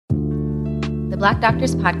The Black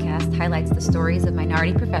Doctors podcast highlights the stories of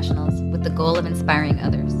minority professionals with the goal of inspiring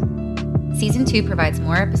others. Season 2 provides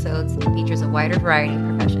more episodes and features a wider variety of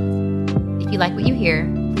professions. If you like what you hear,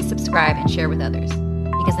 please subscribe and share with others,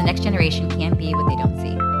 because the next generation can't be what they don't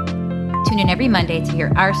see. Tune in every Monday to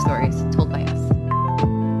hear our stories told by us.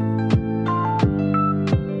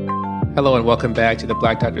 Hello and welcome back to the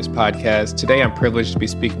Black Doctors podcast. Today I'm privileged to be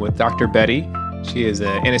speaking with Dr. Betty. She is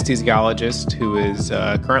an anesthesiologist who is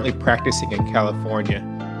currently practicing in California.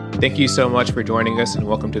 Thank you so much for joining us and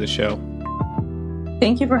welcome to the show.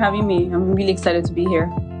 Thank you for having me. I'm really excited to be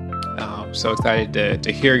here. I'm so excited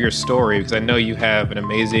to hear your story because I know you have an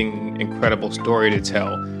amazing, incredible story to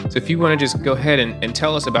tell. So if you want to just go ahead and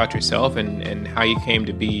tell us about yourself and how you came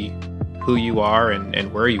to be who you are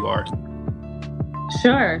and where you are.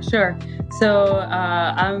 Sure. So,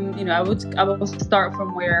 I will start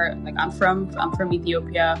from where I'm from. I'm from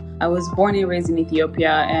Ethiopia. I was born and raised in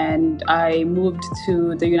Ethiopia, and I moved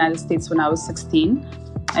to the United States when I was 16.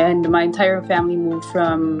 And my entire family moved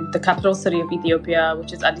from the capital city of Ethiopia,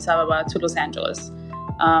 which is Addis Ababa, to Los Angeles.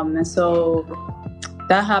 And so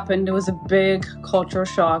that happened. It was a big cultural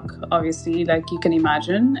shock, obviously, like you can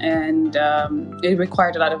imagine, and it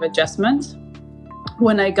required a lot of adjustment.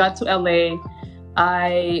 When I got to LA,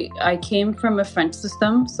 I came from a French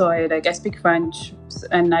system, so I speak French,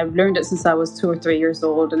 and I've learned it since I was 2 or 3 years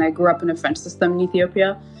old, and I grew up in a French system in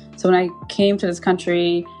Ethiopia. So when I came to this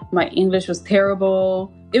country, my English was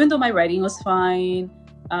terrible, even though my writing was fine.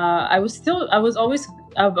 I've always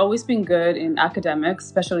been good in academics,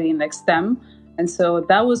 especially in STEM, and so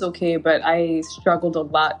that was okay. But I struggled a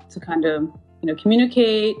lot to kind of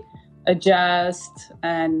communicate, adjust,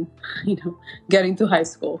 and get into high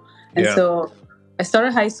school. And so I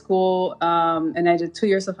started high school, and I did 2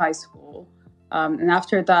 years of high school. And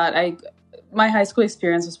after that, my high school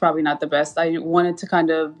experience was probably not the best. I wanted to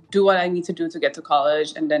kind of do what I need to do to get to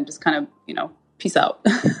college and then just kind of, peace out.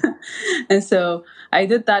 And so I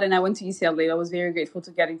did that, and I went to UCLA. I was very grateful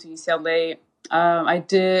to get into UCLA.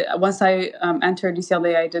 Once I entered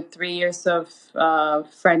UCLA, I did 3 years of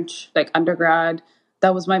French, undergrad.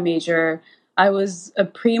 That was my major. I was a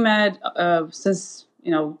pre-med since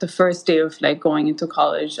the first day of going into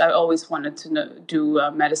college. I always wanted to do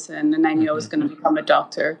medicine, and I knew I was going to become a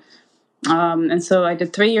doctor. And so I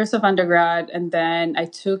did 3 years of undergrad, and then I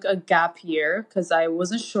took a gap year because I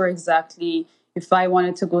wasn't sure exactly if I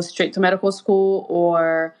wanted to go straight to medical school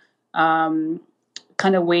or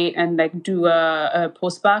kind of wait and do a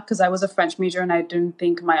post-bac, because I was a French major and I didn't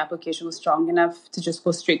think my application was strong enough to just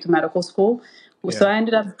go straight to medical school. Yeah. So I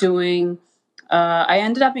ended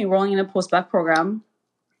up enrolling in a post-bac program.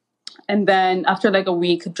 And then after a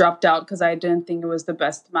week, dropped out because I didn't think it was the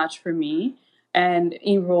best match for me, and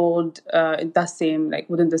enrolled within the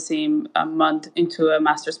same month into a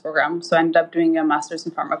master's program. So I ended up doing a master's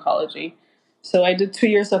in pharmacology. So I did 2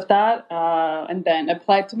 years of that, and then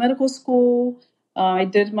applied to medical school. I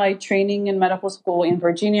did my training in medical school in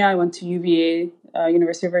Virginia. I went to UVA,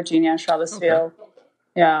 University of Virginia in Charlottesville. Okay.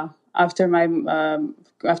 Yeah, after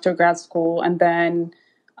grad school, and then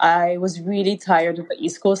I was really tired of the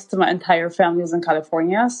East Coast. My entire family was in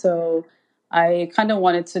California, so I kind of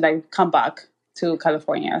wanted to come back to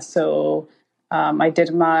California. So I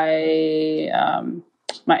did my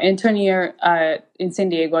intern year in San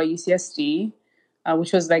Diego at UCSD,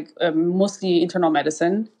 which was mostly internal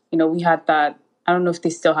medicine. We had that. I don't know if they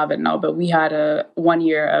still have it now, but we had a 1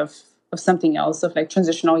 year of something else, of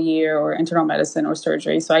transitional year or internal medicine or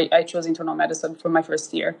surgery. So I chose internal medicine for my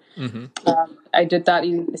first year. Mm-hmm. I did that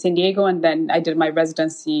in San Diego, and then I did my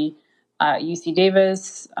residency at UC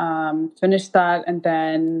Davis, finished that, and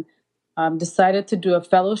then decided to do a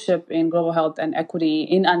fellowship in global health and equity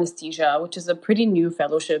in anesthesia, which is a pretty new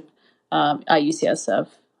fellowship at UCSF.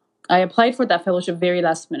 I applied for that fellowship very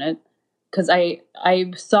last minute because I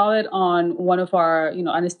saw it on one of our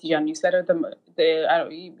anesthesia newsletter, the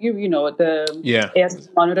AS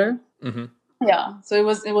Monitor. Mm-hmm. Yeah, so it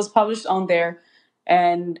was published on there,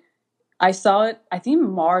 and I saw it I think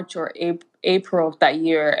March or April of that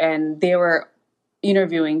year, and they were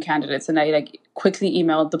interviewing candidates, and I quickly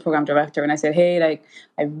emailed the program director and I said, hey,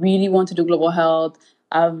 I really want to do global health.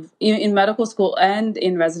 In medical school and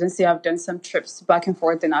in residency, I've done some trips back and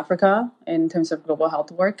forth in Africa in terms of global health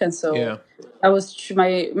work. And so that was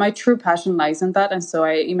my true passion lies in that. And so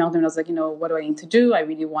I emailed them and I was like, what do I need to do? I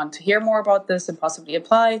really want to hear more about this and possibly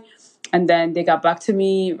apply. And then they got back to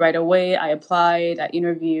me right away. I applied, I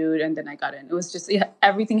interviewed, and then I got in. It was just,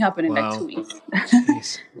 everything happened in 2 weeks.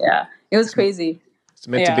 Yeah, it was crazy. It's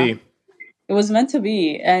meant to be. It was meant to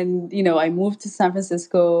be. And, I moved to San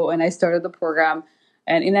Francisco and I started the program.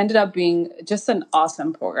 And it ended up being just an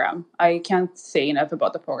awesome program. I can't say enough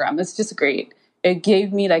about the program. It's just great. It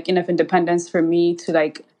gave me like enough independence for me to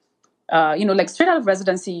like, like straight out of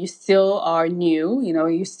residency, you still are new,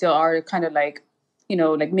 you still are kind of like,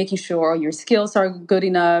 like making sure your skills are good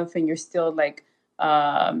enough and you're still like,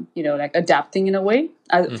 like adapting in a way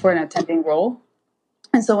for an attending role.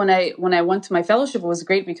 And so when I went to my fellowship, it was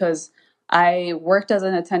great because I worked as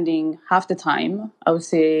an attending half the time. I would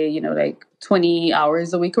say, like 20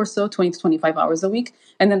 hours a week or so, 20 to 25 hours a week.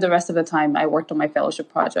 And then the rest of the time I worked on my fellowship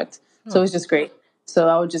project. So it was just great. So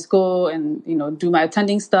I would just go and, do my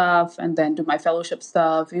attending stuff and then do my fellowship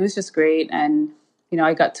stuff. It was just great. And,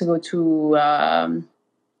 I got to go to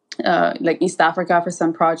like East Africa for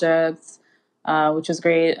some projects, which was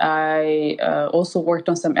great. I also worked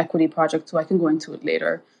on some equity projects, so I can go into it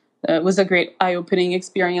later. It was a great eye-opening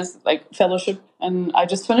experience, like fellowship, and I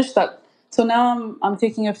just finished that. So now I'm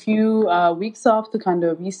taking a few weeks off to kind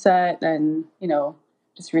of reset and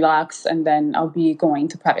just relax, and then I'll be going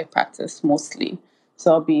to private practice mostly.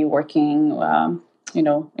 So I'll be working,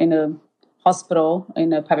 in a hospital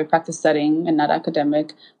in a private practice setting and not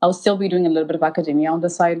academic. I'll still be doing a little bit of academia on the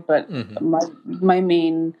side, but my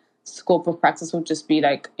main scope of practice would just be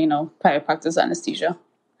like, private practice anesthesia.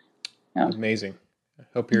 Yeah. Amazing. I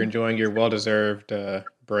hope you're enjoying your well-deserved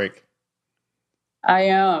break. I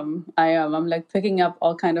am. I'm like picking up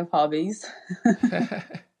all kind of hobbies.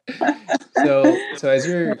 So as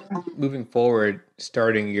you're moving forward,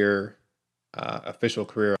 starting your official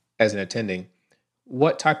career as an attending,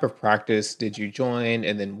 what type of practice did you join?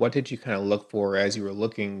 And then what did you kind of look for as you were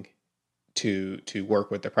looking to work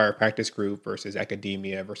with the private practice group versus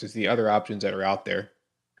academia versus the other options that are out there?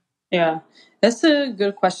 Yeah, that's a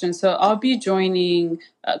good question. So I'll be joining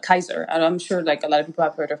Kaiser. I'm sure like a lot of people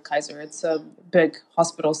have heard of Kaiser. It's a big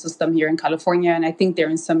hospital system here in California. And I think they're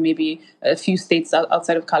in some, maybe a few states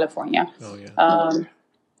outside of California. Oh, yeah.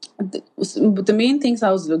 The main things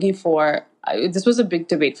I was looking for, this was a big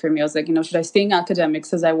debate for me. I was like, should I stay in academics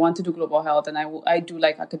because I want to do global health and I do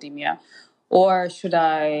like academia, or should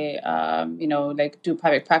I, like do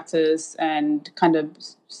private practice and kind of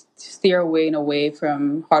steer away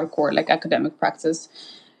from hardcore like academic practice?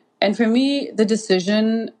 And for me, the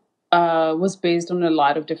decision was based on a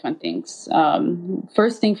lot of different things.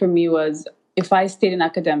 First thing for me was if I stayed in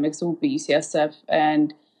academics, it would be UCSF,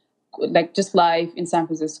 and like just life in San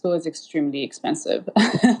Francisco is extremely expensive.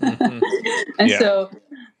 And so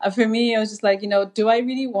for me, I was just like, do I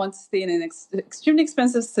really want to stay in an extremely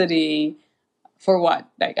expensive city for what?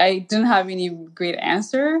 Like, I didn't have any great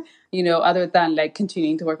answer, other than like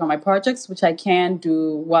continuing to work on my projects, which I can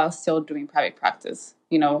do while still doing private practice.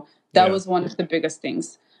 That was one of the biggest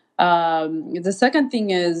things. The second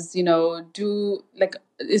thing is, I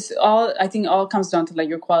think all comes down to like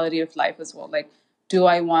your quality of life as well. Like, do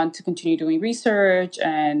I want to continue doing research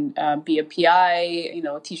and be a PI,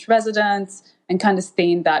 teach residents and kind of stay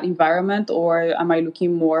in that environment? Or am I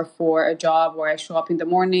looking more for a job where I show up in the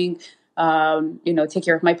morning, take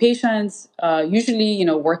care of my patients, usually,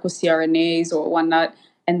 work with CRNAs or whatnot,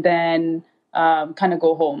 and then kind of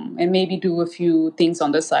go home and maybe do a few things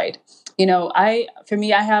on the side. I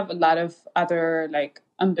have a lot of other like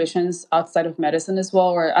ambitions outside of medicine as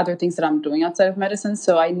well, or other things that I'm doing outside of medicine.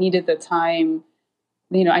 So I needed the time.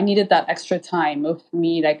 I needed that extra time of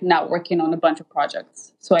me, like not working on a bunch of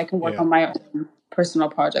projects so I can work on my own personal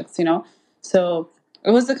projects, So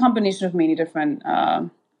it was a combination of many different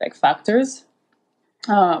like factors.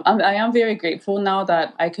 I am very grateful now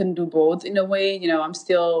that I can do both in a way. I'm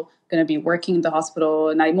still going to be working in the hospital,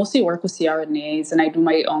 and I mostly work with CRNAs, and I do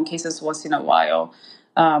my own cases once in a while.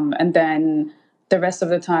 And then the rest of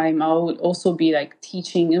the time, I would also be like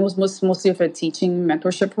teaching. It was mostly of a teaching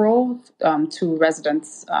mentorship role to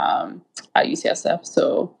residents at UCSF.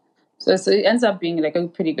 So it ends up being like a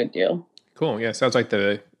pretty good deal. Cool. Yeah, sounds like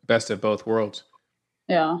the best of both worlds.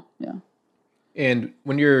 Yeah. And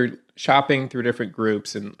when you're shopping through different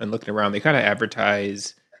groups and looking around, they kind of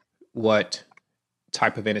advertise what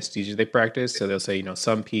type of anesthesia they practice. So they'll say,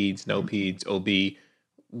 some peds, no peds, OB.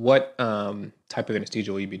 What type of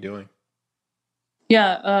anesthesia will you be doing?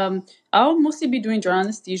 Yeah, I'll mostly be doing general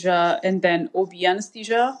anesthesia and then OB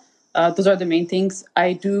anesthesia. Those are the main things.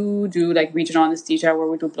 I do like regional anesthesia where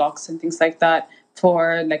we do blocks and things like that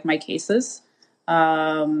for like my cases.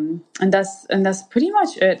 And that's pretty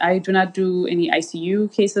much it. I do not do any ICU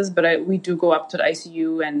cases, but we do go up to the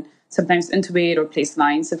ICU and sometimes intubate or place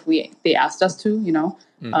lines if they asked us to, which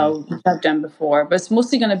I've done before. But it's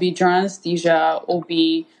mostly going to be general anesthesia, OB.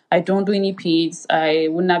 I don't do any peds. I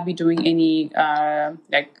would not be doing any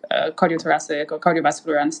cardiothoracic or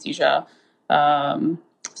cardiovascular anesthesia.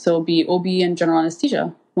 So it'll be OB and general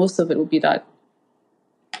anesthesia. Most of it will be that.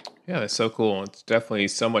 Yeah, that's so cool. It's definitely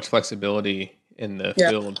so much flexibility in the Yeah.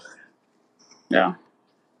 field. Yeah.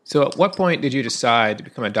 So at what point did you decide to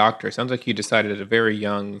become a doctor? It sounds like you decided at a very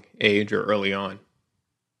young age or early on.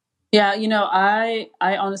 Yeah, I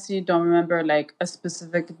honestly don't remember like a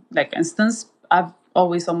specific like instance. I've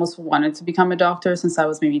always almost wanted to become a doctor since I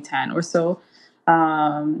was maybe 10 or so.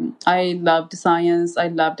 I loved science. I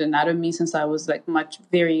loved anatomy since I was like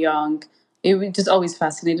very young. Just always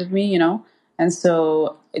fascinated me, And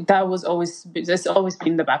so that was always, it's always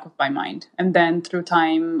been in the back of my mind. And then through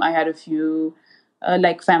time, I had a few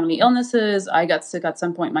like family illnesses. I got sick at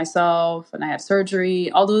some point myself and I had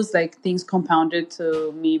surgery. All those like things compounded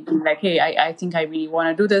to me being like, hey, I think I really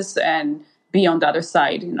want to do this and be on the other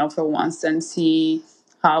side, for once and see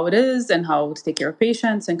how it is and how to take care of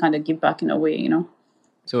patients and kind of give back in a way,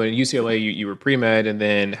 So at UCLA, you were pre-med, and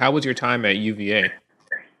then how was your time at UVA?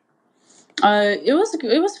 It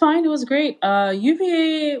was fine. It was great.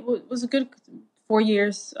 UVA was a good 4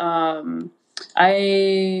 years.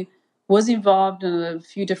 I was involved in a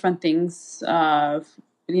few different things.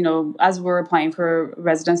 As we're applying for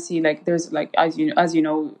residency, like there's like as you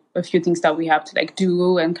know, a few things that we have to like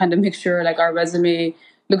do and kind of make sure like our resume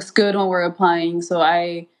looks good when we're applying. So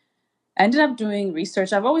I ended up doing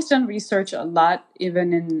research. I've always done research a lot,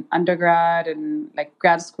 even in undergrad and like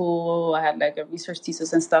grad school. I had like a research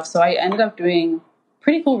thesis and stuff. So I ended up doing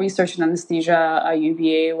pretty cool research in anesthesia at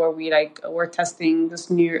UVA, where we were testing this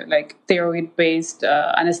new like steroid-based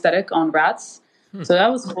anesthetic on rats. So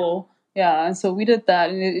that was cool. Yeah, and so we did that,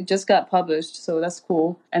 and it just got published, so that's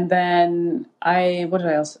cool. And then what did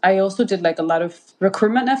I else? I also did like a lot of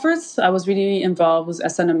recruitment efforts. I was really involved with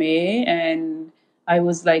SNMA, and I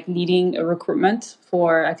was like leading a recruitment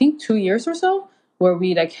for I think 2 years or so, where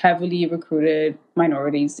we like heavily recruited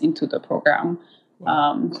minorities into the program.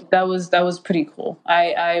 Wow. That was pretty cool.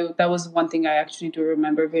 I that was one thing I actually do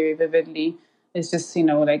remember very vividly. It's just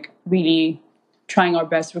like really trying our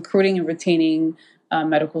best recruiting and retaining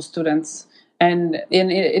medical students, and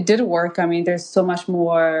it did work. I mean, there's so much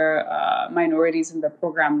more minorities in the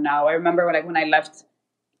program now. I remember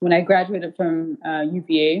when I graduated from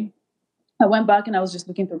UVA. I went back and I was just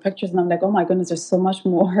looking through pictures and I'm like, oh my goodness, there's so much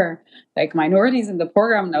more like minorities in the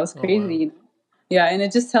program. That was Oh, wow. crazy. Yeah. And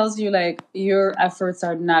it just tells you like your efforts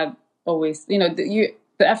are not always, the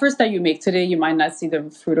efforts that you make today, you might not see the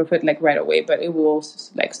fruit of it like right away, but it will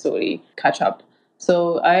like slowly catch up.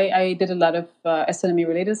 So I did a lot of SNME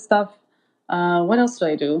related stuff. What else did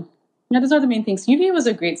I do? Yeah, those are the main things. UVA was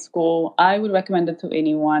a great school. I would recommend it to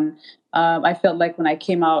anyone. I felt like when I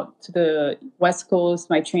came out to the West Coast,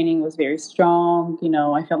 my training was very strong.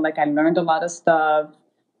 I felt like I learned a lot of stuff.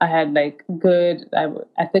 I had like good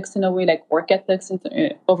ethics in a way, like work ethics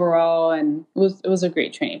overall, and it was a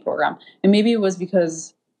great training program. And maybe it was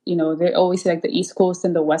because they always say like the East Coast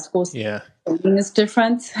and the West Coast. Yeah. Training is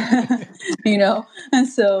different, and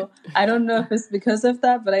so I don't know if it's because of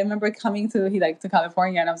that, but I remember coming to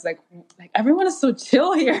California, and I was like everyone is so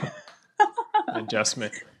chill here.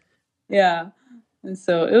 Adjustment. Yeah. And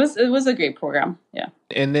so it was a great program. Yeah.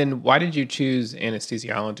 And then why did you choose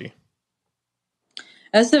anesthesiology?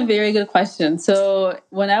 That's a very good question. So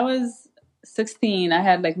when I was 16, I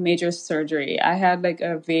had like major surgery. I had like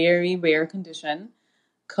a very rare condition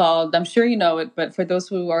called, I'm sure you know it, but for those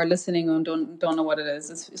who are listening and don't know what it is,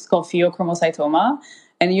 it's called pheochromocytoma.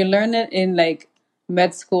 And you learn it in like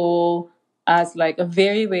med school as like a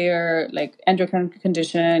very rare like endocrine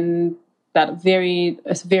condition that a very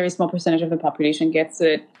small percentage of the population gets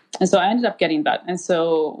it. And so I ended up getting that. And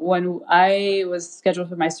so when I was scheduled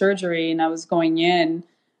for my surgery and I was going in,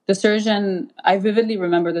 I vividly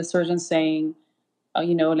remember the surgeon saying,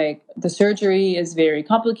 like the surgery is very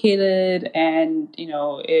complicated, and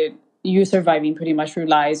you surviving pretty much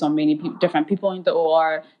relies on many different people in the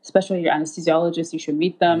OR, especially your anesthesiologist. You should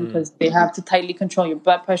meet them because they have to tightly control your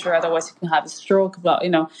blood pressure, otherwise you can have a stroke.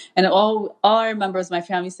 And all I remember is my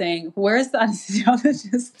family saying, "Where's the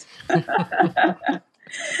anesthesiologist?"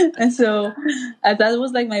 And so that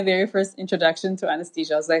was like my very first introduction to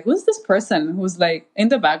anesthesia. I was like, who's this person who's like in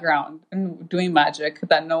the background and doing magic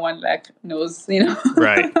that no one like knows,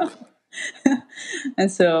 Right.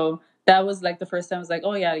 And so that was like the first time I was like,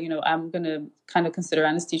 oh yeah, I'm going to kind of consider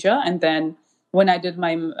anesthesia. And then when I did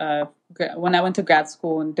when I went to grad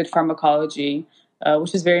school and did pharmacology,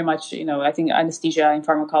 which is very much, I think anesthesia and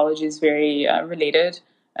pharmacology is very related.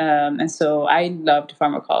 And so I loved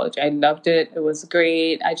pharmacology. I loved it. It was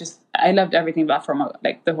great. I loved everything about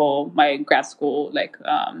like the whole, my grad school, like,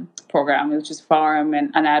 program, which is pharm and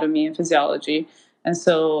anatomy and physiology. And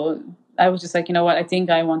so I was just like, you know what, I think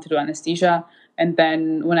I want to do anesthesia. And then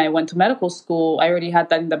when I went to medical school, I already had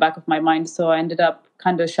that in the back of my mind. So I ended up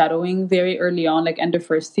kind of shadowing very early on, like end of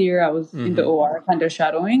first year, I was in the OR kind of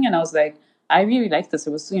shadowing. And I was like, I really like this.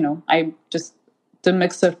 It was, the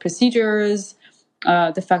mix of procedures,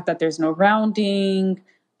 the fact that there's no rounding.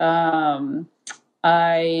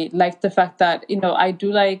 I like the fact that, I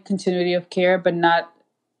do like continuity of care, but not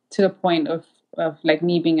to the point of like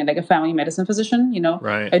me being like a family medicine physician,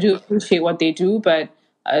 Right. I do appreciate what they do, but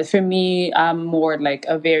for me, I'm more like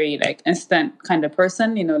a very like instant kind of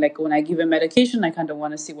person, like when I give a medication, I kind of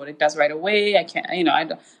want to see what it does right away. I can't,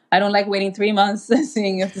 I don't like waiting 3 months and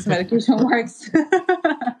seeing if this medication works.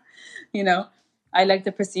 you know, I like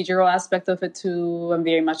the procedural aspect of it too. I'm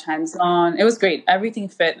very much hands-on. It was great. Everything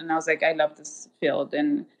fit. And I was like, I love this field.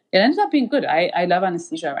 And it ended up being good. I love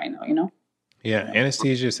anesthesia right now. Yeah,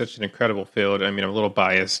 anesthesia is such an incredible field. I mean, I'm a little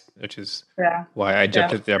biased, which is why I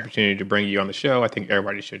jumped at the opportunity to bring you on the show. I think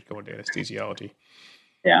everybody should go into anesthesiology.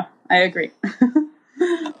 Yeah, I agree.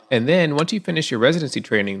 And then once you finish your residency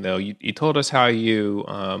training, though, you told us how you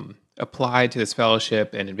applied to this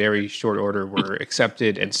fellowship and in very short order were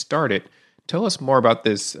accepted and started. Tell us more about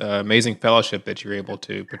this amazing fellowship that you're able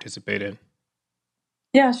to participate in.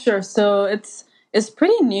 Yeah, sure. So it's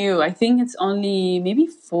pretty new. I think it's only maybe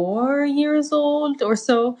 4 years old or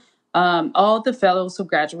so. All the fellows who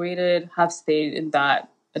graduated have stayed in that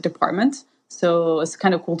department. So it's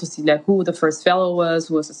kind of cool to see like who the first fellow was,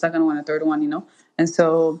 who was the second one, the third one. And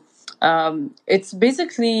so it's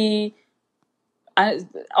basically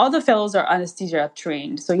all the fellows are anesthesia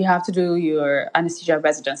trained. So you have to do your anesthesia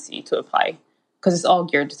residency to apply because it's all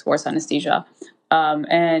geared towards anesthesia.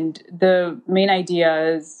 And the main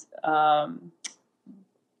idea is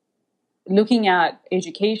looking at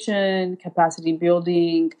education, capacity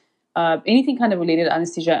building, anything kind of related to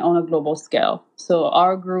anesthesia on a global scale. So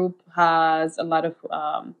our group has a lot of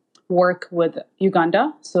work with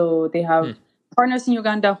Uganda. So they have partners in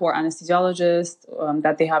Uganda who are anesthesiologists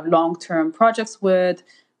that they have long-term projects with,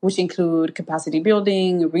 which include capacity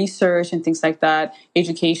building, research, and things like that,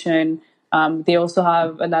 education. They also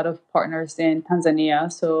have a lot of partners in Tanzania.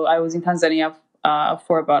 So I was in Tanzania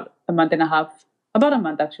for about a month,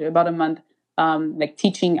 like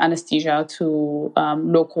teaching anesthesia to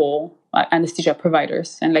local anesthesia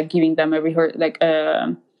providers and like giving them a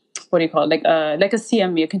CME,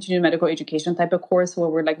 a continuing medical education type of course where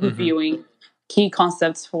we're like reviewing key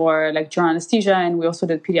concepts for like general anesthesia, and we also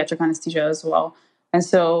did pediatric anesthesia as well. And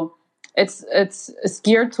so it's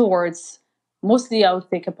geared towards mostly, I would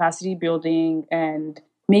say, capacity building and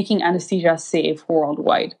making anesthesia safe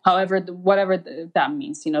worldwide. However, whatever that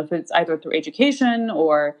means, if it's either through education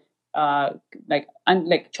or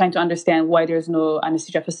trying to understand why there's no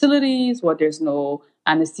anesthesia facilities, why there's no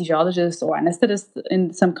anesthesiologists or anesthetists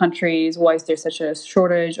in some countries, why is there such a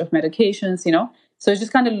shortage of medications, So it's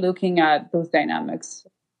just kind of looking at those dynamics.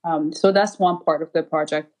 So that's one part of the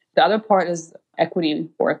project. The other part is equity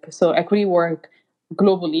work. So equity work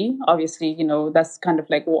globally, obviously, that's kind of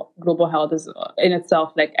like what global health is in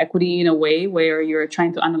itself, like equity in a way where you're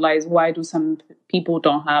trying to analyze why do some people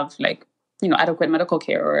don't have like, adequate medical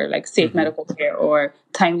care or like safe medical care or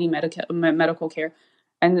timely medical care,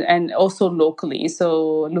 and also locally.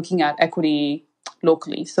 So looking at equity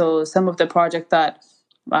locally. So some of the project that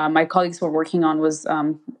my colleagues were working on was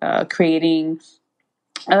creating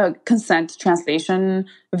a consent translation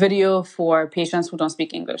video for patients who don't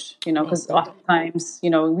speak English, because oftentimes,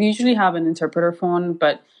 we usually have an interpreter phone,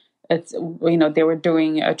 but it's, they were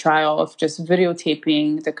doing a trial of just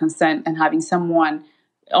videotaping the consent and having someone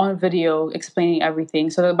on video explaining everything.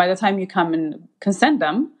 So that by the time you come and consent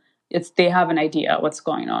them, they have an idea what's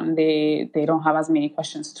going on. They don't have as many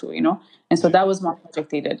questions too, And so that was one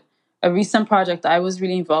project they did. A recent project I was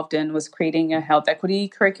really involved in was creating a health equity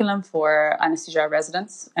curriculum for anesthesia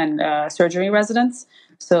residents and surgery residents.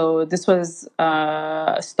 So this was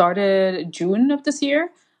started June of this year.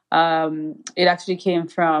 It actually came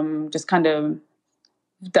from just kind of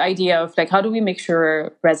the idea of like, how do we make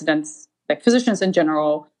sure residents, like physicians in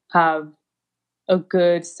general, have a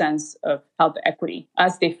good sense of health equity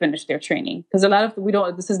as they finish their training, because a lot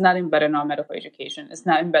of this is not embedded in our medical education. It's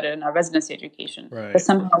not embedded in our residency education. Right. But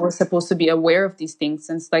somehow we're supposed to be aware of these things,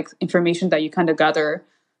 and it's like information that you kind of gather,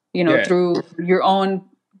 through your own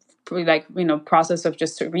process of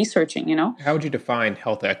just researching. How would you define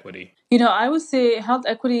health equity? I would say health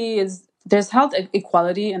equity is there's health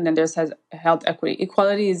equality, and then there's health equity.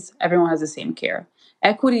 Equality is everyone has the same care.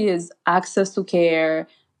 Equity is access to care.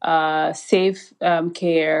 Safe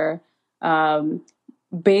care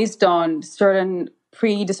based on certain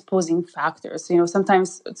predisposing factors.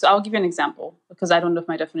 Sometimes, so I'll give you an example because I don't know if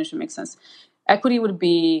my definition makes sense. Equity would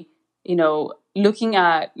be looking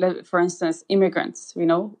at, for instance, immigrants,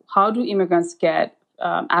 how do immigrants get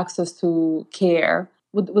access to care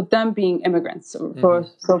with them being immigrants?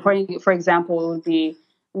 For example, it would be,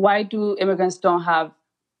 why do immigrants don't have,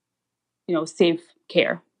 safe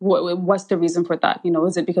care? What's the reason for that?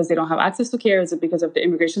 Is it because they don't have access to care? Is it because of the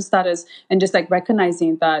immigration status? And just like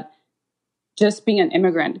recognizing that just being an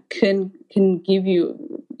immigrant can give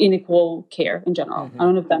you unequal care in general. I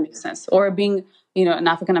don't know if that makes sense. Or being, an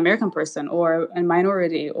African American person or a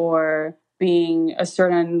minority, or being a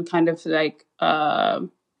certain kind of like, a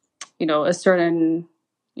certain,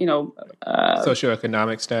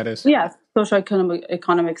 socioeconomic status. Yeah,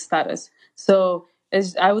 socioeconomic status. So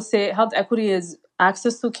as I would say, health equity is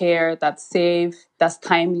access to care that's safe, that's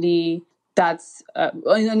timely, that's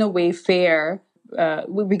in a way fair,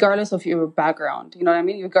 regardless of your background. You know what I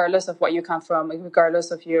mean? Regardless of what you come from, like,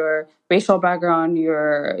 regardless of your racial background,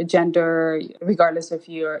 your gender, regardless of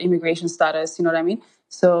your immigration status. You know what I mean?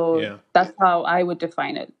 So that's how I would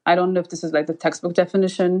define it. I don't know if this is like the textbook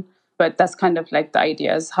definition, but that's kind of like the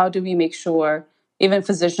idea is, how do we make sure even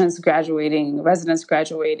physicians graduating, residents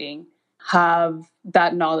graduating, have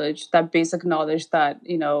that knowledge, that basic knowledge that,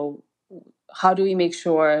 how do we make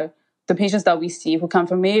sure the patients that we see who come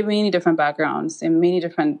from many different backgrounds and many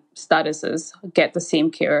different statuses get the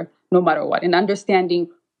same care no matter what, and understanding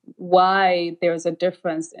why there's a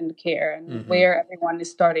difference in care and where everyone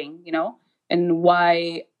is starting, and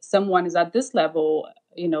why someone is at this level,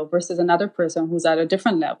 versus another person who's at a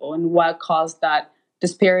different level, and what caused that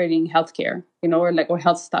disparity in healthcare, or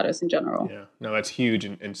health status in general. Yeah, no, that's huge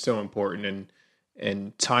and so important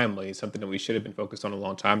and timely, something that we should have been focused on a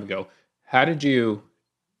long time ago. How did you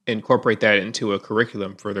incorporate that into a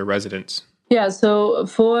curriculum for the residents? Yeah, so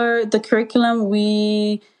for the curriculum,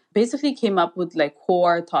 we basically came up with like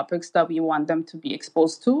core topics that we want them to be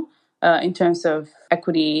exposed to in terms of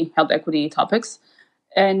equity, health equity topics.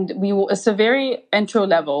 And it's a very intro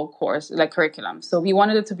level course, like curriculum. So we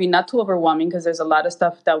wanted it to be not too overwhelming, because there's a lot of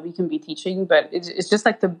stuff that we can be teaching, but it's just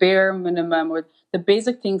like the bare minimum, or the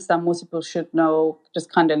basic things that most people should know,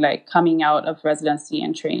 just kind of like coming out of residency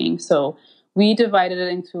and training. So we divided it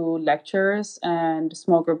into lectures and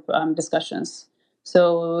small group discussions.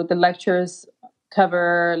 So the lectures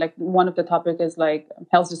cover, like, one of the topic is like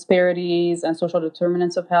health disparities and social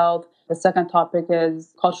determinants of health. The second topic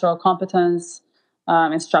is cultural competence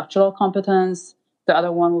and structural competence. The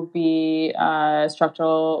other one would be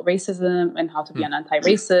structural racism and how to be an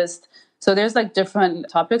anti-racist. So there's like different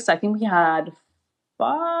topics. I think we had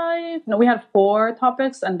four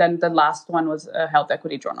topics. And then the last one was a health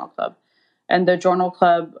equity journal club. And the journal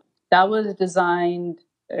club, that was designed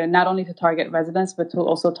not only to target residents, but to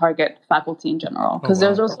also target faculty in general. Because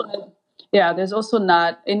there's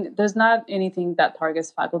not anything that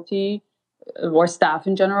targets faculty or staff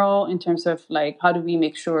in general, in terms of like, how do we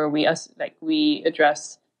make sure we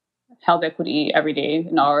address health equity every day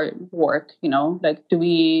in our work, like, do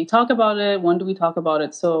we talk about it? When do we talk about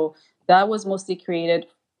it? So that was mostly created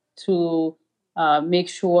to make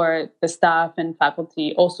sure the staff and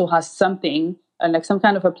faculty also has something, like some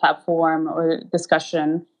kind of a platform or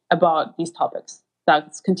discussion about these topics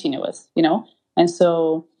that's continuous, And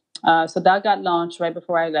so that got launched right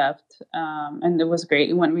before I left, and it was great.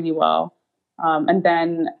 It went really well. And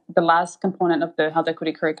then the last component of the health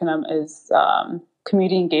equity curriculum is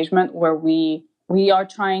community engagement, where we are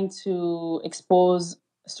trying to expose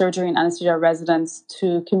surgery and anesthesia residents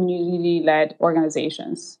to community-led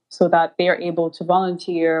organizations, so that they are able to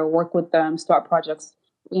volunteer, work with them, start projects,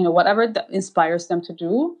 whatever that inspires them to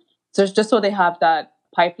do. So it's just so they have that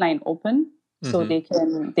pipeline open, so they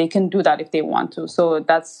can do that if they want to. So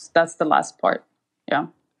that's the last part. Yeah.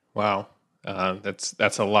 Wow.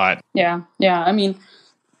 That's a lot. Yeah. I mean,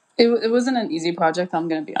 it wasn't an easy project, I'm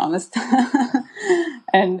going to be honest.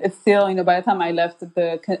 And it's still, by the time I left,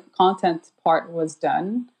 the content part was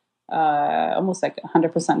done, almost like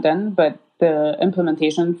 100% done, but the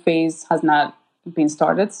implementation phase has not been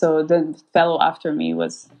started. So the fellow after me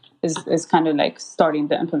is kind of like starting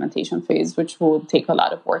the implementation phase, which will take a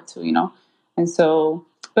lot of work too, And so,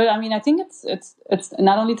 but I mean, I think it's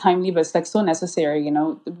not only timely, but it's like so necessary,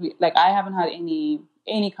 Like, I haven't had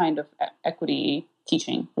any kind of equity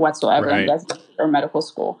teaching whatsoever in residency or medical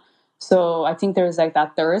school. So I think there's like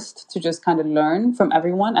that thirst to just kind of learn from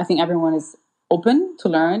everyone. I think everyone is open to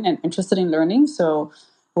learn and interested in learning. So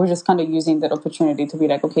we're just kind of using that opportunity to be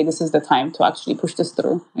like, okay, this is the time to actually push this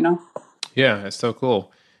through, Yeah, it's so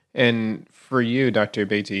cool. And for you, Dr.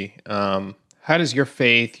 Beatty, how does your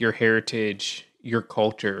faith, your heritage, your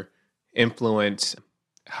culture influence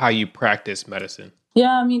how you practice medicine?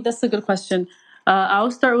 Yeah, I mean, that's a good question.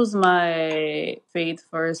 I'll start with my faith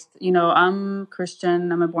first. I'm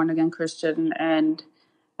Christian. I'm a born again Christian, and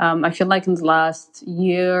I feel like in the last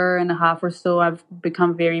year and a half or so, I've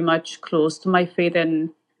become very much close to my faith and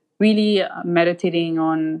really meditating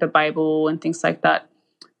on the Bible and things like that.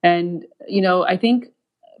 And I think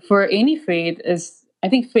for any faith I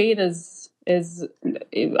think faith is.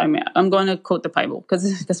 I mean, I'm going to quote the Bible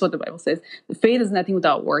because that's what the Bible says. Faith is nothing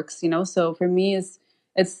without works. So for me,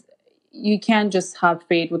 it's you can't just have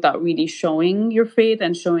faith without really showing your faith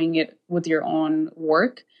and showing it with your own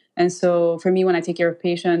work. And so for me, when I take care of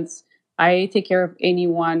patients, I take care of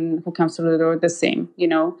anyone who comes through the door the same,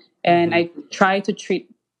 and I try to treat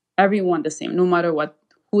everyone the same, no matter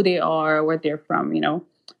who they are, where they're from,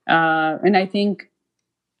 and I think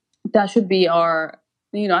that should be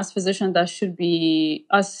as physicians, that should be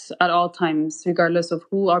us at all times, regardless of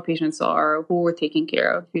who our patients are, who we're taking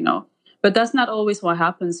care of. But that's not always what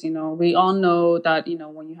happens. We all know that,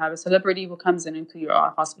 when you have a celebrity who comes into your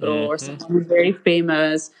hospital, or someone who's very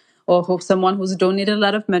famous, or someone who's donated a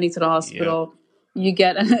lot of money to the hospital, you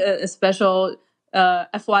get a special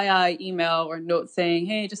FYI email or note saying,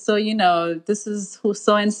 hey, just so you know, this is who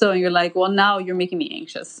so and so. And you're like, well, now you're making me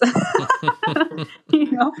anxious.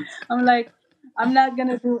 I'm like, I'm not going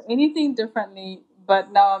to do anything differently,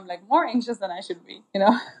 but now I'm like more anxious than I should be.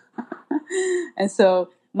 And so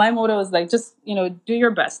my motto is like, just, do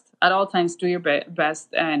your best at all times, do your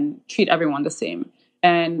best and treat everyone the same.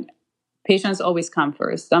 And patients always come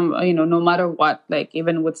first. No matter what, like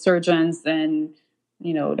even with surgeons and,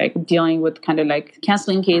 like dealing with kind of like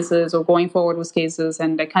canceling cases or going forward with cases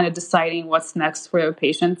and like kind of deciding what's next for a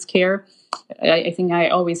patient's care. I think I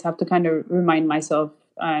always have to kind of remind myself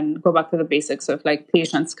and go back to the basics of like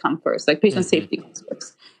patients come first, like patient safety comes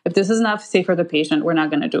first. If this is not safe for the patient, we're not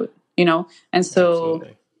going to do it, And so,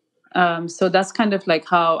 so that's kind of like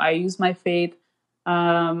how I use my faith.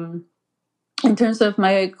 In terms of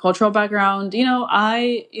my cultural background,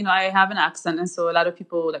 I have an accent. And so a lot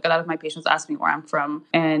of my patients ask me where I'm from.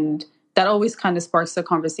 And that always kind of sparks the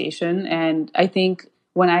conversation. And I think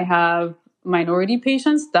when I have minority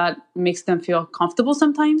patients, that makes them feel comfortable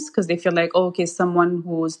sometimes because they feel like, oh, okay, someone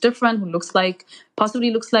who's different, who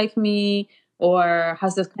possibly looks like me or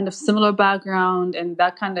has this kind of similar background. And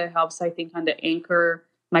that kind of helps, I think, kind of anchor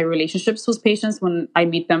my relationships with patients when I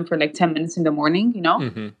meet them for like 10 minutes in the morning,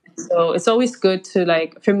 So it's always good to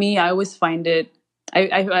like, for me, I always find it,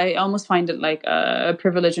 I almost find it like a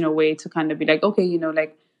privilege in a way to kind of be like, okay,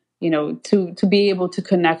 to be able to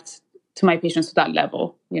connect to my patients to that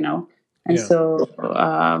level, And so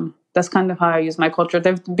that's kind of how I use my culture.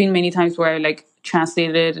 There've been many times where I like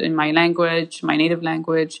translated in my language, my native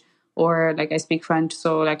language, or like I speak French.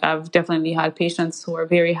 So like I've definitely had patients who are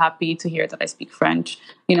very happy to hear that I speak French,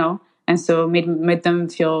 and so made them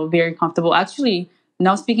feel very comfortable. Actually,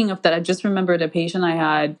 now speaking of that, I just remembered a patient I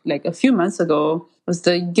had like a few months ago. Was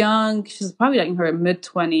she's probably like in her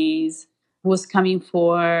mid-20s, was coming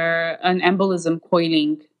for an embolism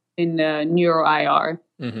coiling in the neuro IR.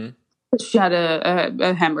 She had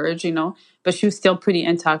a hemorrhage, but she was still pretty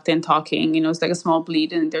intact and talking. It's like a small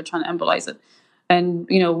bleed and they're trying to embolize it. And,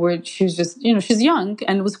 where she was just, she's young,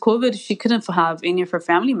 and with COVID, she couldn't have any of her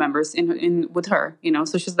family members in with her,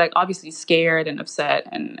 so she's like obviously scared and upset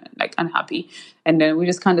and like unhappy. And then we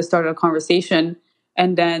just kind of started a conversation.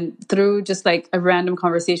 And then through just like a random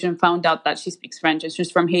conversation, found out that she speaks French and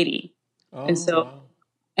she's from Haiti. And so, wow.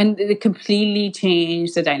 And it completely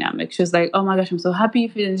changed the dynamic. She was like, oh my gosh, I'm so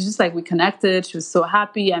happy. It's just like we connected. She was so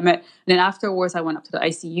happy. And then afterwards, I went up to the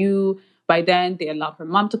ICU. By then, they allowed her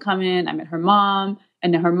mom to come in. I met her mom.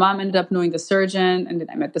 And then her mom ended up knowing the surgeon. And then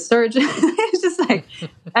I met the surgeon. It's just like,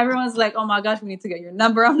 everyone's like, oh my gosh, we need to get your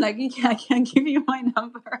number. I'm like, I can't give you my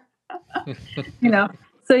number.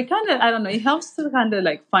 So it kind of, I don't know, it helps to kind of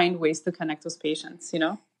like find ways to connect with patients,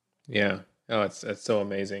 Yeah. Oh, it's so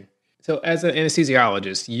amazing. So as an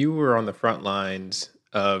anesthesiologist, you were on the front lines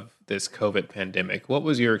of this COVID pandemic. What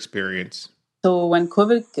was your experience? So when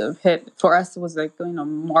COVID hit, for us, it was like,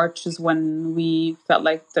 March is when we felt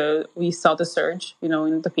like we saw the surge,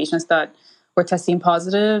 in the patients that were testing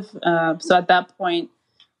positive. So at that point,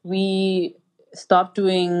 we stopped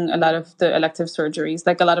doing a lot of the elective surgeries,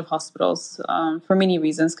 like a lot of hospitals, for many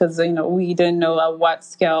reasons, because, we didn't know at what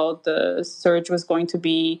scale the surge was going to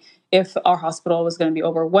be, if our hospital was going to be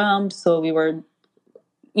overwhelmed. So we were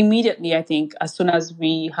immediately, I think, as soon as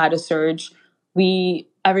we had a surge,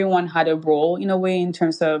 everyone had a role in a way in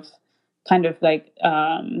terms of kind of like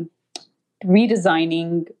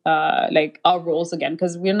redesigning like our roles again,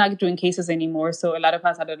 because we're not doing cases anymore. So a lot of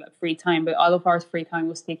us had a free time, but all of our free time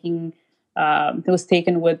was taking it was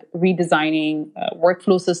taken with redesigning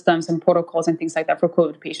workflow systems and protocols and things like that for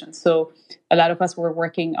COVID patients. So a lot of us were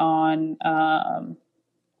working on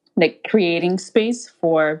like creating space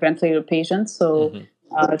for ventilated patients. So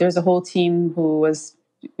there's a whole team who was,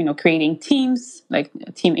 creating teams, like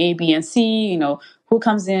team A, B, and C, who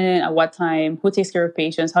comes in at what time, who takes care of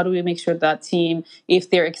patients, how do we make sure that team,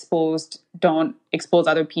 if they're exposed, don't expose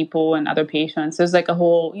other people and other patients. There's like a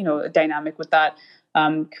whole, dynamic with that.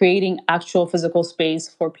 Creating actual physical space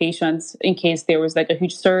for patients in case there was like a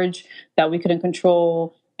huge surge that we couldn't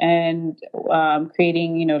control, and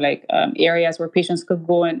creating, areas where patients could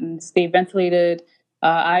go and stay ventilated.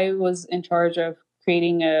 I was in charge of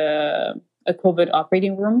creating a COVID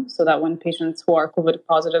operating room, so that when patients who are COVID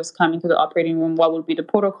positives come into the operating room, what would be the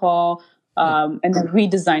protocol, and then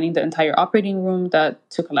redesigning the entire operating room. That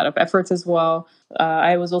took a lot of efforts as well.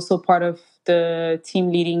 I was also part of the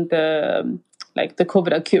team leading the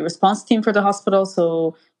COVID acute response team for the hospital.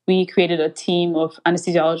 So we created a team of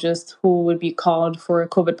anesthesiologists who would be called for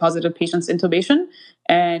COVID positive patients intubation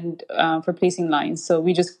and for placing lines. So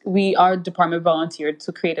our department volunteered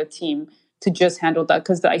to create a team to just handle that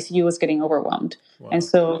because the ICU was getting overwhelmed. Wow. And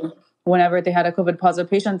so whenever they had a COVID positive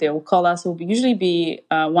patient, they will call us. It would usually be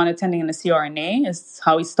one attending in a CRNA is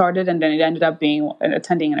how it started. And then it ended up being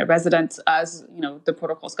attending in a resident as, the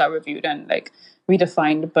protocols got reviewed and like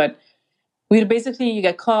redefined. But you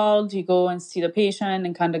get called, you go and see the patient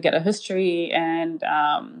and kind of get a history. And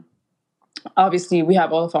obviously we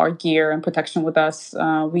have all of our gear and protection with us.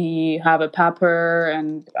 We have a PAPR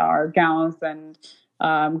and our gowns and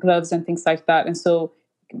gloves and things like that. And so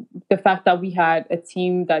the fact that we had a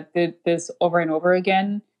team that did this over and over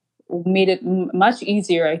again made it much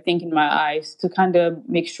easier, I think, in my eyes to kind of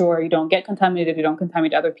make sure you don't get contaminated, you don't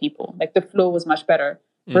contaminate other people. Like the flow was much better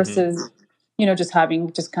versus just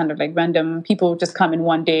having kind of like random people just come in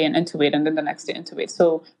one day and intubate and then the next day intubate.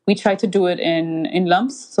 So we try to do it in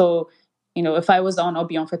lumps. So, if I was on, I'll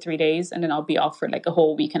be on for 3 days and then I'll be off for like a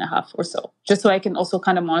whole week and a half or so, just so I can also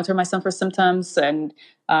kind of monitor myself for symptoms and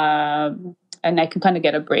I can kind of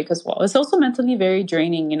get a break as well. It's also mentally very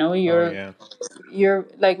draining. You're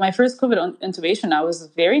like my first COVID intubation, I was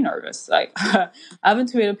very nervous. Like I've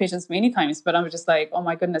intubated patients many times, but I'm just like, oh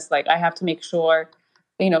my goodness, like I have to make sure,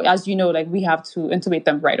 as like we have to intubate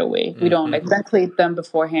them right away. We don't like ventilate them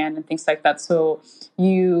beforehand and things like that. So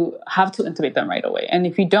you have to intubate them right away. And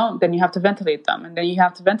if you don't, then you have to ventilate them. And then you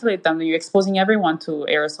have to ventilate them. Then you're exposing everyone to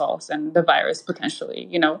aerosols and the virus potentially,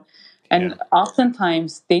 And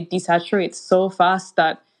oftentimes they desaturate so fast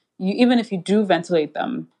that even if you do ventilate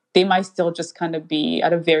them, they might still just kind of be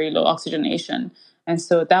at a very low oxygenation. And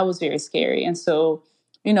so that was very scary. And so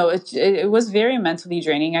it was very mentally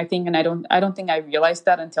draining, I think, and I don't think I realized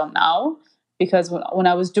that until now, because when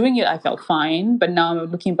I was doing it, I felt fine, but now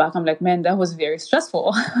I'm looking back, I'm like, man, that was very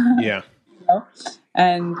stressful. Yeah.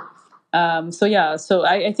 And so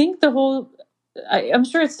I think I'm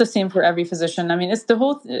sure it's the same for every physician. I mean, it's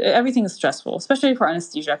everything is stressful, especially for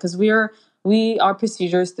anesthesia, because our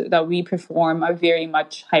procedures that we perform are very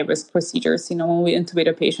much high risk procedures. When we intubate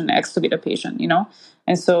a patient, extubate a patient,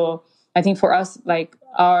 and so I think for us, like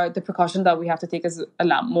the precaution that we have to take is a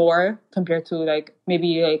lot more compared to like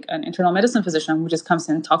maybe like an internal medicine physician who just comes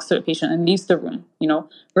in, talks to the patient and leaves the room,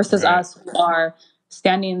 versus us who are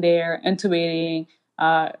standing there intubating,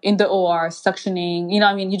 in the OR, suctioning,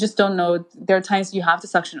 you just don't know. There are times you have to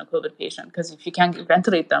suction a COVID patient because if you can't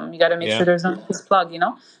ventilate them, you got to make sure there's no plug,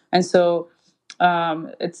 And so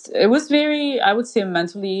it was very, I would say,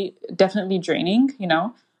 mentally definitely draining,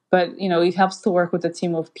 but it helps to work with a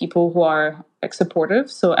team of people who are like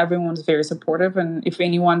supportive. So everyone's very supportive, and if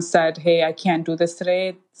anyone said, "Hey, I can't do this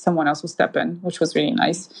today," someone else will step in, which was really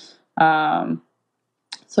nice.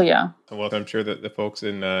 So yeah. Well, I'm sure that the folks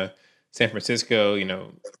in San Francisco,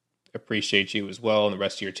 appreciate you as well, and the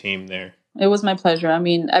rest of your team there. It was my pleasure. I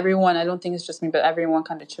mean, everyone, I don't think it's just me, but everyone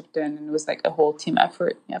kind of chipped in, and it was like a whole team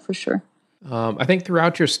effort. Yeah, for sure. I think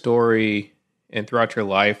throughout your story and throughout your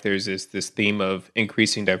life, there's this theme of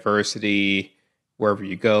increasing diversity wherever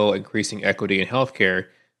you go, increasing equity in healthcare.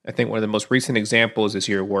 I think one of the most recent examples is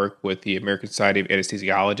your work with the American Society of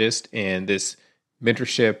Anesthesiologists and this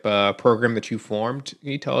mentorship program that you formed.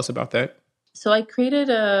 Can you tell us about that? So I created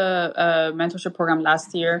a mentorship program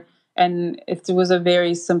last year, and it was a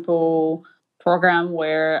very simple program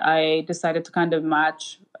where I decided to kind of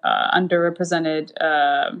match underrepresented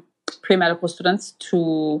pre-medical students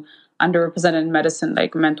to underrepresented medicine,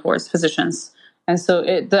 like mentors, physicians. And so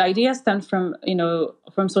the idea stemmed from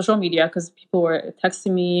social media, because people were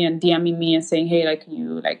texting me and DMing me and saying, "Hey, like, can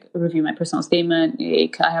you like review my personal statement?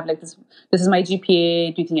 Like, I have like this is my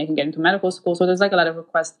GPA. Do you think I can get into medical school?" So there's like a lot of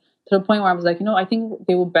requests. to the point where I was like, I think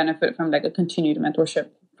they will benefit from like a continued mentorship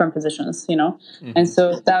from physicians, Mm-hmm. And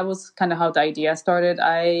so that was kind of how the idea started.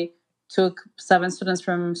 I took 7 students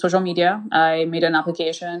from social media. I made an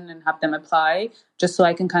application and have them apply just so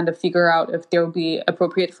I can kind of figure out if they'll be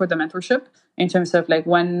appropriate for the mentorship in terms of like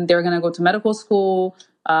when they're going to go to medical school,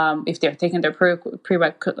 if they're taking their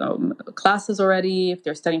prereq classes already, if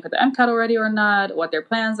they're studying for the MCAT already or not, what their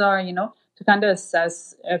plans are, to kind of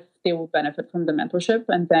assess if they will benefit from the mentorship.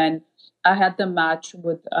 And then I had them match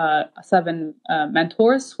with 7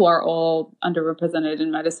 mentors who are all underrepresented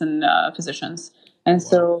in medicine physicians. And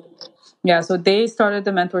so they started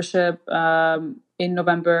the mentorship in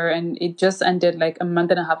November, and it just ended like a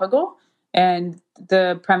month and a half ago. And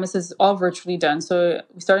the premise is all virtually done. So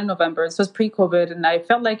we started in November. This was pre-COVID, and I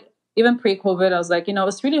felt like even pre-COVID, I was like,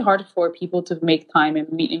 it's really hard for people to make time and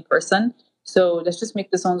meet in person. So let's just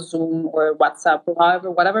make this on Zoom or WhatsApp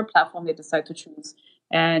or whatever platform they decide to choose.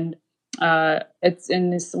 And it's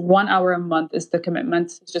in this 1 hour a month is the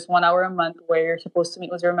commitment. It's just 1 hour a month where you're supposed to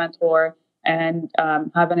meet with your mentor and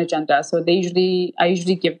have an agenda. So I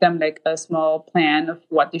usually give them like a small plan of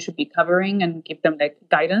what they should be covering and give them like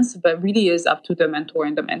guidance, but really is up to the mentor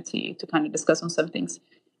and the mentee to kind of discuss on some things.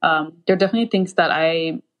 There are definitely things that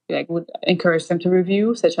I would encourage them to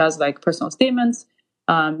review, such as like personal statements,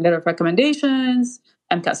 letter of recommendations,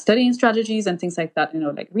 MCAT studying strategies, and things like that.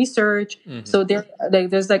 Like research. Mm-hmm. So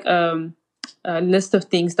there's like a list of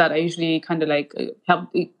things that I usually kind of like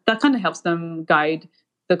help. That kind of helps them guide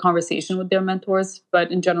the conversation with their mentors.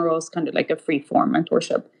 But in general, it's kind of like a free form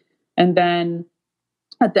mentorship. And then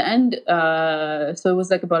at the end, so it was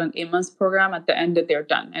like about an 8-month program. At the end, that they're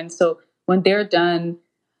done. And so when they're done,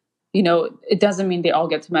 it doesn't mean they all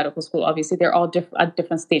get to medical school. Obviously, they're all at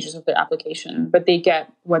different stages of their application, but they get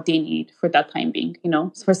what they need for that time being.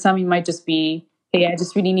 So for some, it might just be, hey, I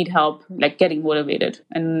just really need help, like getting motivated,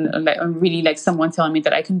 and like really like someone telling me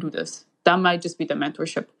that I can do this. That might just be the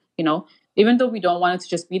mentorship. Even though we don't want it to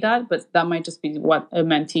just be that, but that might just be what a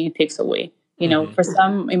mentee takes away. Mm-hmm. For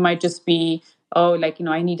some, it might just be,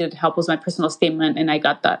 I needed help with my personal statement and I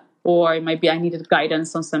got that. Or it might be I needed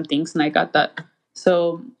guidance on some things and I got that.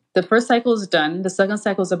 So the first cycle is done. The second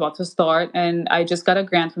cycle is about to start. And I just got a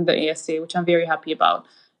grant from the ASA, which I'm very happy about.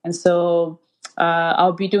 And so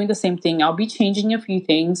I'll be doing the same thing. I'll be changing a few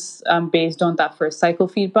things based on that first cycle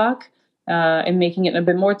feedback and making it a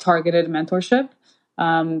bit more targeted mentorship.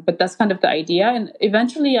 But that's kind of the idea. And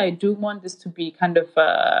eventually I do want this to be kind of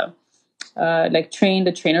like train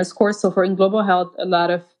the trainers course. So for in global health, a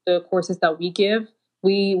lot of the courses that we give,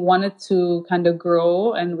 we wanted to kind of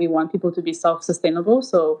grow and we want people to be self-sustainable.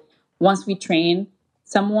 So once we train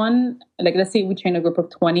someone, like let's say we train a group of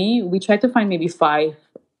 20, we try to find maybe 5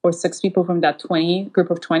 or 6 people from that group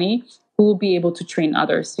of 20 who will be able to train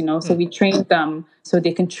others, So we train them so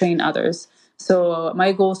they can train others. So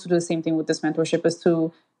my goal is to do the same thing with this mentorship, is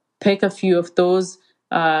to pick a few of those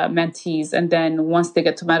mentees, and then once they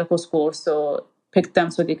get to medical school, so pick them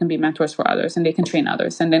so they can be mentors for others and they can train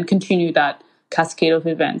others, and then continue that cascade of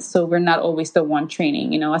events. So we're not always the one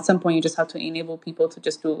training. At some point you just have to enable people to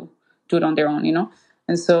just do it on their own.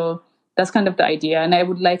 And so that's kind of the idea. And I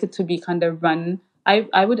would like it to be kind of run.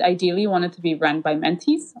 I would ideally want it to be run by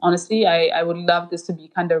mentees. Honestly, I would love this to be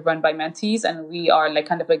kind of run by mentees, and we are like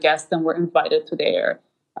kind of a guest, and we're invited to their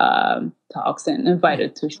talks and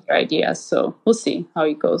invited to share ideas. So we'll see how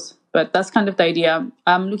it goes. But that's kind of the idea.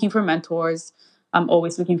 I'm looking for mentors. I'm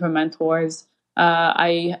always looking for mentors.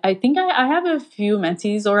 I think I have a few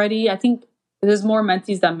mentees already. I think there's more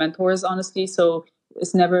mentees than mentors, honestly. So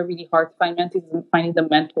it's never really hard to find mentees, and finding the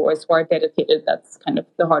mentors who are dedicated. That's kind of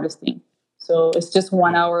the hardest thing. So it's just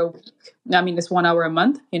 1 hour a week. I mean, it's 1 hour a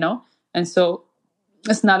month, and so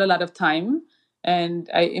it's not a lot of time, and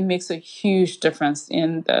it makes a huge difference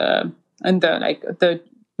in the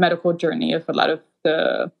medical journey of a lot of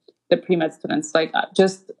the pre-med students. Like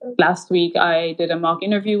just last week, I did a mock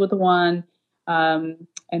interview with one, and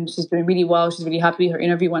she's doing really well. She's really happy. Her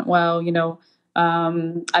interview went well,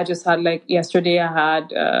 I just had yesterday I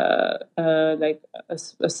had a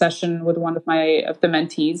session with one of the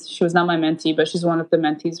mentees. She was not my mentee, but she's one of the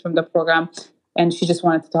mentees from the program, and she just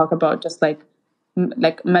wanted to talk about just like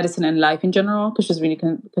medicine and life in general, because she's really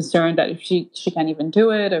concerned that if she can't even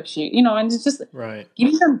do it, if she and it's just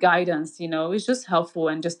giving them guidance, it's just helpful.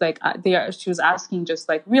 And just like she was asking just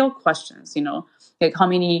like real questions, like how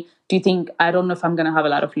many do you think, I don't know if I'm gonna have a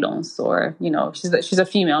lot of loans, or she's a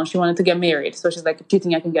female and she wanted to get married, so she's like, do you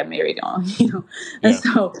think I can get married on and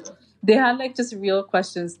so they had like just real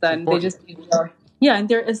questions that they just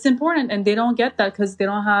and it's important, and they don't get that because they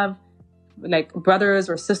don't have like brothers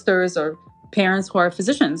or sisters or parents who are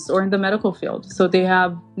physicians or in the medical field. So they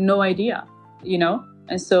have no idea,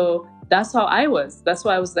 And so that's how I was. That's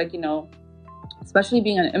why I was like, especially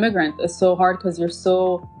being an immigrant is so hard because you're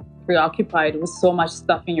so preoccupied with so much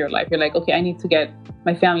stuff in your life. You're like, okay,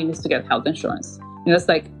 my family needs to get health insurance. And it's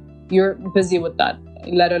like, you're busy with that,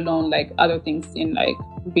 let alone like other things in like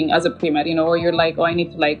being as a pre-med, or you're like, oh, I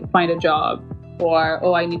need to like find a job, or,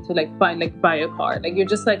 oh, I need to like buy a car. Like you're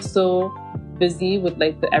just like so busy with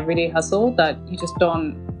like the everyday hustle that you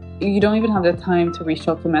don't even have the time to reach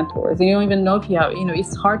out to mentors. And you don't even know if you have,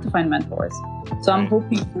 it's hard to find mentors. So I'm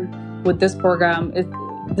hoping with this program,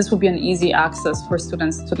 this will be an easy access for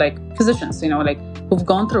students to like physicians, like who've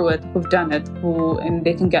gone through it, who've done it, and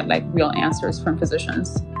they can get like real answers from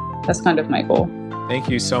physicians. That's kind of my goal. Thank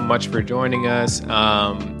you so much for joining us.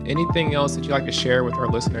 Anything else that you'd like to share with our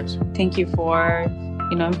listeners? Thank you for,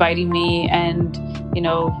 inviting me, and,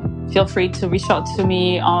 feel free to reach out to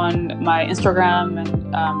me on my Instagram and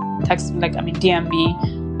DM me.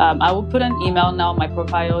 I will put an email now on my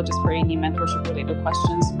profile just for any mentorship related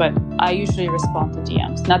questions, but I usually respond to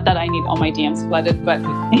DMs. Not that I need all my DMs flooded, but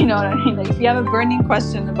you know what I mean? Like if you have a burning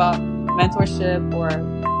question about mentorship or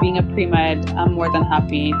being a pre-med, I'm more than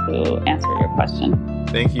happy to answer your question.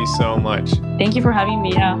 Thank you so much. Thank you for having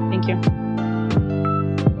me. Yeah, thank you.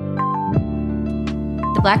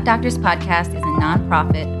 The Black Doctors Podcast is a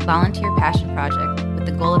nonprofit, volunteer passion project with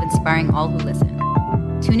the goal of inspiring all who listen.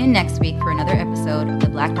 Tune in next week for another episode of the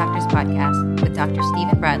Black Doctors Podcast with Dr.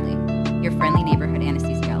 Stephen Bradley, your friendly neighborhood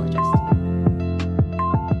anesthesiologist.